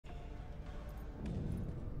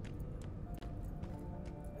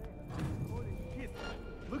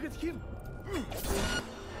Look at him!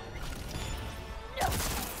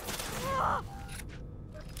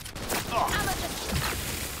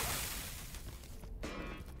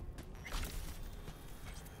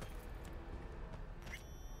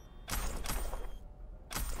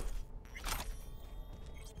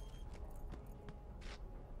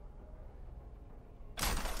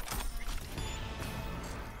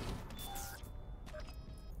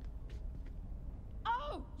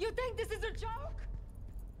 Oh, you think this is a joke?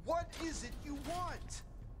 What is it you want?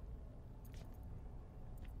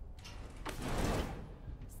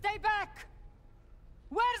 Stay back!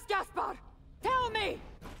 Where's Gaspar? Tell me!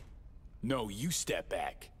 No, you step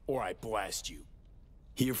back, or I blast you.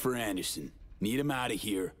 Here for Anderson. Need him out of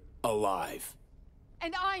here, alive.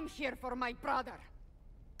 And I'm here for my brother.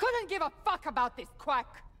 Couldn't give a fuck about this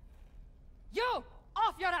quack. You!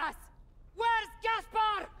 Off your ass! Where's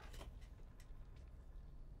Gaspar?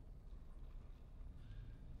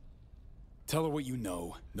 Tell her what you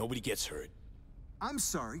know. Nobody gets hurt. I'm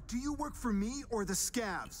sorry, do you work for me or the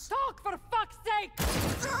scabs? Talk for fuck's sake!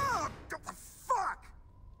 Ah, fuck!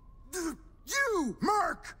 You,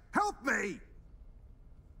 Merc! Help me!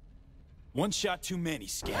 One shot too many,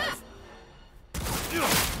 Scav.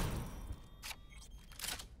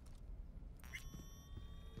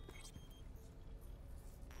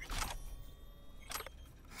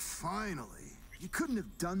 Finally. You couldn't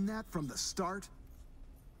have done that from the start?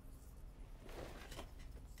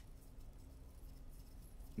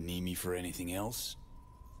 Need me for anything else?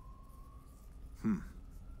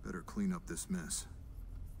 Better clean up this mess.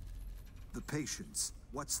 The patients,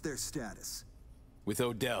 what's their status? With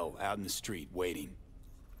Odell out in the street, waiting.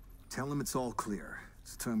 Tell him it's all clear.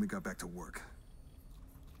 It's time we got back to work.